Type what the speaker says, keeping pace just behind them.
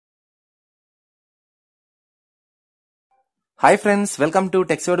Hi friends, welcome to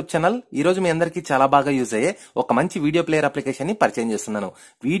tax YouTube channel. ఈ రోజు మీ అందరికీ చాలా బాగా యూజ్ అయ్యే ఒక మంచి వీడియో ప్లేయర్ అప్లికేషన్ ని పరిచయం చేస్తున్నాను.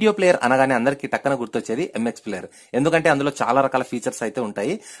 వీడియో ప్లేయర్ అనగానే అందరికీ టక్కన గుర్తొచ్చేది ఎంఎక్స్ ప్లేయర్. ఎందుకంటే అందులో చాలా రకాల ఫీచర్స్ అయితే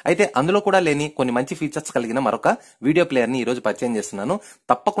ఉంటాయి. అయితే అందులో కూడా లేని కొన్ని మంచి ఫీచర్స్ కలిగిన మరొక వీడియో ప్లేయర్ ని ఈ రోజు పరిచయం చేస్తున్నాను.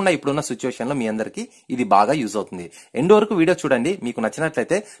 తప్పకుండా ఇప్పుడున్న సిచ్యువేషన్ లో మీ అందరికీ ఇది బాగా యూజ్ అవుతుంది. ఎండ్ వరకు వీడియో చూడండి. మీకు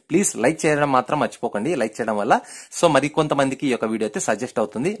నచ్చినట్లయితే ప్లీజ్ లైక్ చేయడం మాత్రం మర్చిపోకండి. లైక్ చేయడం వల్ల మరి కొంతమందికి ఈ యొక్క వీడియో అయితే సజెస్ట్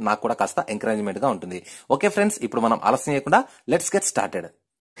అవుతుంది. నాకు కూడా కాస్త ఎంకరేజ్మెంట్ గా ఉంటుంది. ఓకే ఫ్రెండ్స్, ఇప్పుడు మనం ఆలస్యం చేయకుండా let's get started.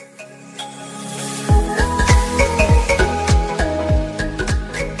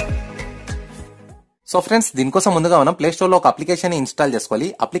 So friends, దీనికోసం ముందుగా మనం ప్లే స్టోర్ లో ఒక అప్లికేషన్ ఇన్స్టాల్ చేసుకోవాలి.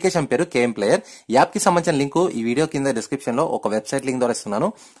 అప్లికేషన్ పేరు కేఎం ప్లేయర్. యాప్ కి సంబంధించిన లింక్ ఈ వీడియో కింద డిస్క్రిప్షన్ లో ఒక వెబ్సైట్ లింక్ ద్వారా ఇస్తున్నాను.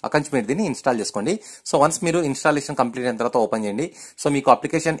 అక్కడి నుంచి మీరు దీన్ని ఇన్స్టాల్ చేసుకోండి. సో వన్స్ మీరు ఇన్స్టాలేషన్ కంప్లీట్ అయిన తర్వాత ఓపెన్ చేయండి. సో మీకు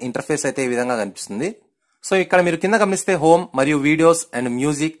అప్లికేషన్ ఇంటర్ఫేస్ అయితే ఈ విధంగా కనిపిస్తుంది. సో ఇక్కడ మీరు కింద గమనిస్తే హోమ్ మరియు వీడియోస్ అండ్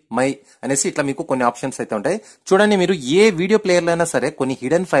మ్యూజిక్ మై అనేసి ఇట్లా మీకు కొన్ని ఆప్షన్స్ అయితే ఉంటాయి. చూడండి, మీరు ఏ వీడియో ప్లేయర్ లో అయినా సరే కొన్ని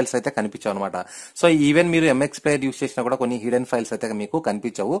హిడెన్ ఫైల్స్ అయితే కనిపించవు అనమాట. సో ఈవెన్ మీరు ఎంఎక్స్ ప్లేయర్ యూస్ చేసినా కూడా కొన్ని హిడెన్ ఫైల్స్ అయితే మీకు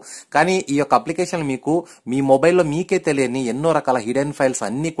కనిపించవు. కానీ ఈ యొక్క అప్లికేషన్ మీకు మీ మొబైల్లో మీకే తెలియని ఎన్నో రకాల హిడెన్ ఫైల్స్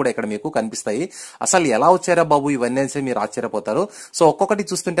అన్ని కూడా ఇక్కడ మీకు కనిపిస్తాయి. అసలు ఎలా వచ్చారా బాబు ఇవన్నీ అనేసి మీరు ఆశ్చర్యపోతారు. సో ఒక్కొక్కటి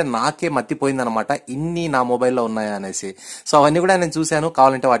చూస్తుంటే నాకే మత్తిపోయింది అనమాట, ఇన్ని నా మొబైల్లో ఉన్నాయా అనేసి. సో అవన్నీ కూడా నేను చూశాను.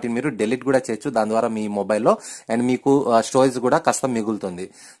 కావాలంటే వాటిని మీరు డెలీట్ కూడా చేయొచ్చు. దాని ద్వారా మీ మొబైల్లో అండ్ మీకు స్టోరేజ్ కూడా కాస్త మిగులుతుంది.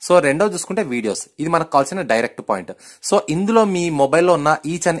 సో రెండోది చూసుకుంటే వీడియోస్. ఇది మనకు కావాల్సిన డైరెక్ట్ పాయింట్. సో ఇందులో మీ మొబైల్లో ఉన్న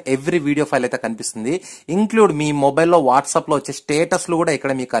each and every video file అయితే కనిపిస్తుంది. ఇంక్లూడ్ మీ మొబైల్లో వాట్సాప్ లో వచ్చే స్టేటస్లు కూడా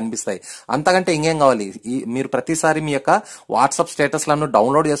ఇక్కడ మీకు కనిపిస్తాయి. అంతకంటే ఇంకేం కావాలి? మీరు ప్రతిసారి మీ యొక్క వాట్సాప్ స్టేటస్లను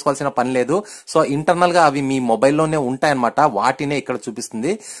డౌన్లోడ్ చేసుకోవాల్సిన పని లేదు. సో ఇంటర్నల్ గా అవి మీ మొబైల్లోనే ఉంటాయన్నమాట. వాటినే ఇక్కడ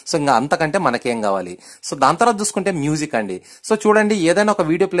చూపిస్తుంది. సో ఇంకా అంతకంటే మనకేం కావాలి? సో దాని తర్వాత చూసుకుంటే మ్యూజిక్ అండి. సో చూడండి, ఏదైనా ఒక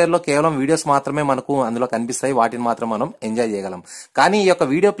వీడియో ప్లేయర్ లో కేవలం వీడియోస్ మాత్రమే మనకు అందులో కనిపిస్తాయి. వాటిని మాత్రం మనం ఎంజాయ్ చేయగలం. కానీ ఈ యొక్క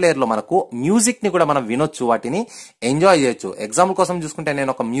వీడియో ప్లేయర్ లో మనకు మ్యూజిక్ ని కూడా మనం వినొచ్చు, వాటిని ఎంజాయ్ చేయొచ్చు. ఎగ్జాంపుల్ కోసం చూసుకుంటే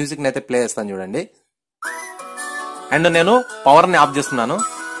నేను ఒక మ్యూజిక్ ని అయితే ప్లే చేస్తాను చూడండి. అండ్ నేను పవర్ ని ఆఫ్ చేస్తున్నాను.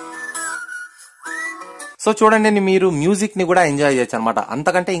 సో చూడండి, మీరు మ్యూజిక్ ని కూడా ఎంజాయ్ చేయొచ్చు అనమాట.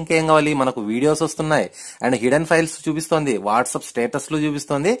 అంతకంటే ఇంకేం కావాలి? మనకు వీడియోస్ వస్తున్నాయి అండ్ హిడెన్ ఫైల్స్ చూపిస్తోంది, వాట్సాప్ స్టేటస్లు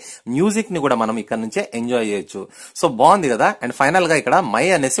చూపిస్తోంది, మ్యూజిక్ ని కూడా మనం ఇక్కడ నుంచే ఎంజాయ్ చేయొచ్చు. సో బాగుంది కదా. అండ్ ఫైనల్ గా ఇక్కడ మై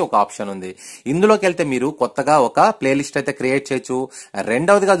అనేసి ఒక ఆప్షన్ ఉంది. ఇందులోకి వెళ్తే మీరు కొత్తగా ఒక ప్లేలిస్ట్ అయితే క్రియేట్ చేయొచ్చు.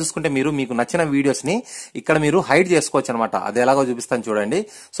 రెండవదిగా చూసుకుంటే మీకు నచ్చిన వీడియోస్ ని ఇక్కడ మీరు హైడ్ చేసుకోవచ్చు అనమాట. అది ఎలాగో చూపిస్తాను చూడండి.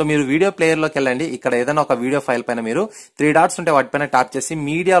 సో మీరు వీడియో ప్లేయర్ లోకి వెళ్ళండి. ఇక్కడ ఏదైనా ఒక వీడియో ఫైల్ పైన మీరు 3 డాట్స్ ఉంటే వాటిపైన ట్యాప్ చేసి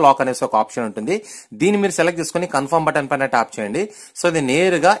మీడియా లాక్ అనేసి ఒక ఆప్షన్ ఉంటుంది. దీన్ని మీరు సెలెక్ట్ చేసుకుని కన్ఫర్మ్ బటన్ పైన ట్యాప్ చేయండి. సో ఇది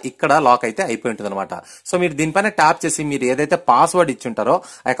నేరుగా ఇక్కడ లాక్ అయితే అయిపోయి ఉంటుంది అనమాట. సో మీరు దీనిపైన ట్యాప్ చేసి మీరు ఏదైతే పాస్వర్డ్ ఇచ్చుంటారో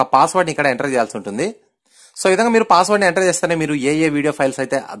ఆ యొక్క పాస్వర్డ్ ని ఇక్కడ ఎంటర్ చేయాల్సి ఉంటుంది. సో ఈ విధంగా మీరు పాస్వర్డ్ ని ఎంటర్ చేస్తేనే మీరు ఏ వీడియో ఫైల్స్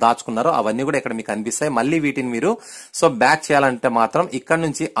అయితే దాచుకున్నారో అవన్నీ కూడా ఇక్కడ మీకు కనిపిస్తాయి. మళ్ళీ వీటిని మీరు బ్యాక్ చేయాలంటే మాత్రం ఇక్కడ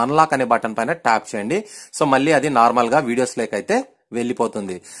నుంచి అన్లాక్ అనే బటన్ పైన ట్యాప్ చేయండి. సో మళ్ళీ అది నార్మల్ గా వీడియోస్ లేకైతే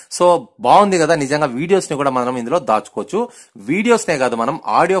వెళ్ళిపోతుంది. సో బాగుంది కదా. నిజంగా వీడియోస్ ని కూడా మనం ఇందులో దాచుకోవచ్చు. వీడియోస్ నే కాదు, మనం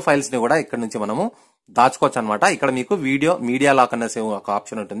ఆడియో ఫైల్స్ ని కూడా ఇక్కడ నుంచి మనము దాచుకోవచ్చు అనమాట. ఇక్కడ మీకు వీడియో మీడియా లాక్ అనేసి ఒక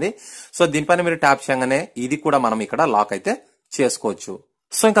ఆప్షన్ ఉంటుంది. సో దీనిపైన మీరు ట్యాప్ చేయగానే ఇది కూడా మనం ఇక్కడ లాక్ అయితే చేసుకోవచ్చు.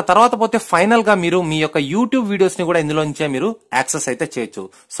 సో ఇంకా తర్వాత పోతే ఫైనల్ గా మీరు మీ యొక్క యూట్యూబ్ వీడియోస్ ని కూడా ఇందులో నుంచే మీరు యాక్సెస్ అయితే చేయొచ్చు.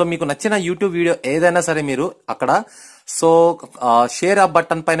 సో మీకు నచ్చిన యూట్యూబ్ వీడియో ఏదైనా సరే మీరు అక్కడ షేర్ ఆ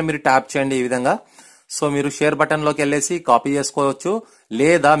బటన్ పైన మీరు ట్యాప్ చేయండి ఈ విధంగా. సో మీరు షేర్ బటన్ లోకి వెళ్ళేసి కాపీ చేసుకోవచ్చు,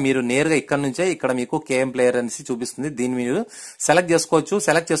 లేదా మీరు నేరుగా ఇక్కడ నుంచే ఇక్కడ మీకు కేఎం ప్లేయర్ అనేసి చూపిస్తుంది. దీన్ని మీరు సెలెక్ట్ చేసుకోవచ్చు.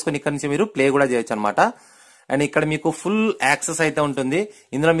 సెలెక్ట్ చేసుకుని ఇక్కడ నుంచి మీరు ప్లే కూడా చేయొచ్చు అనమాట. అండ్ ఇక్కడ మీకు ఫుల్ యాక్సెస్ అయితే ఉంటుంది.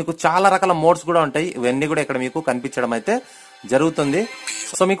 ఇందులో మీకు చాలా రకాల మోడ్స్ కూడా ఉంటాయి. ఇవన్నీ కూడా ఇక్కడ మీకు కనిపించడం అయితే జరుగుతుంది.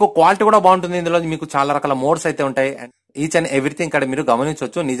 సో మీకు క్వాలిటీ కూడా బాగుంటుంది. ఇందులో మీకు చాలా రకాల మోడ్స్ అయితే ఉంటాయి. ఈచ్ అండ్ ఎవ్రీథింగ్ ఇక్కడ మీరు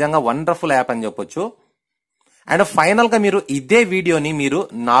గమనించవచ్చు. నిజంగా వండర్ఫుల్ యాప్ అని చెప్పొచ్చు. అండ్ ఫైనల్ గా మీరు ఇదే వీడియోని మీరు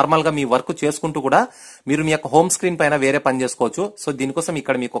నార్మల్ గా మీ వర్క్ చేసుకుంటూ కూడా మీరు మీ యొక్క హోమ్ స్క్రీన్ పైన వేరే పని చేసుకోవచ్చు. సో దీనికోసం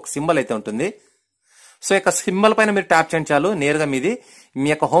ఇక్కడ మీకు ఒక సింబల్ అయితే ఉంటుంది. సో యొక్క సింబల్ పైన మీరు ట్యాప్ చేయండి చాలు, నేరుగా మీ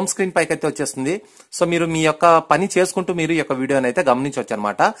యొక్క హోమ్ స్క్రీన్ పైకి అయితే వచ్చేస్తుంది. సో మీరు మీ యొక్క పని చేసుకుంటూ మీరు ఈ యొక్క వీడియోని అయితే గమనించవచ్చు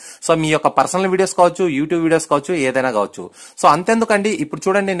అనమాట. సో మీ యొక్క పర్సనల్ వీడియోస్ కావచ్చు, యూట్యూబ్ వీడియోస్ కావచ్చు, ఏదైనా కావచ్చు. సో అంతెందుకండి, ఇప్పుడు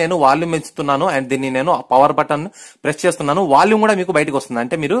చూడండి, నేను వాల్యూమ్ పెంచుతున్నాను అండ్ దీన్ని నేను పవర్ బటన్ ప్రెస్ చేస్తున్నాను. వాల్యూమ్ కూడా మీకు బయటకు వస్తుంది.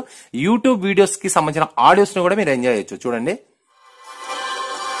 అంటే మీరు యూట్యూబ్ వీడియోస్ కి సంబంధించిన ఆడియోస్ ని కూడా మీరు ఎంజాయ్ చేయొచ్చు. చూడండి.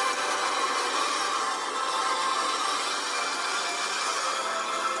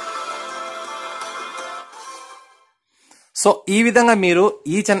 సో ఈ విధంగా మీరు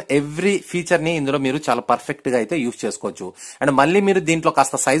ఈచ్ అండ్ ఎవ్రీ ఫీచర్ ని ఇందులో మీరు చాలా పర్ఫెక్ట్ గా అయితే యూజ్ చేసుకోవచ్చు. అండ్ మళ్ళీ మీరు దీంట్లో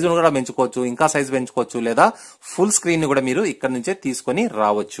కాస్త సైజును కూడా పెంచుకోవచ్చు, ఇంకా సైజు పెంచుకోవచ్చు, లేదా ఫుల్ స్క్రీన్ ని కూడా మీరు ఇక్కడ నుంచే తీసుకొని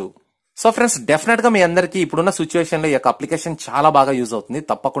రావచ్చు. సో ఫ్రెండ్స్, డెఫినెట్ గా మీ అందరికీ ఇప్పుడున్న సిచ్యువేషన్ లో ఈ యొక్క అప్లికేషన్ చాలా బాగా యూజ్ అవుతుంది.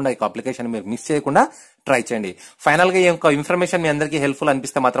 తప్పకుండా ఈ అప్లికేషన్ మీరు మిస్ చేయకుండా ట్రై చేయండి. ఫైనల్ గా ఈ యొక్క ఇన్ఫర్మేషన్ మీ అందరికీ హెల్ప్ఫుల్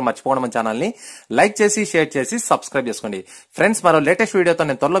అనిపిస్తే మాత్రం మర్చిపోవడం మన ఛానల్ ని లైక్ చేసి, షేర్ చేసి, సబ్స్క్రైబ్ చేసుకోండి. ఫ్రెండ్స్, మరో లేటెస్ట్ వీడియోతో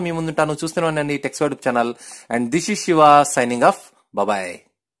నేను త్వరలో మీ ముందుంటాను. చూస్తూనే ఉండండి tax YouTube channel. And this is Shiva signing off. Bye.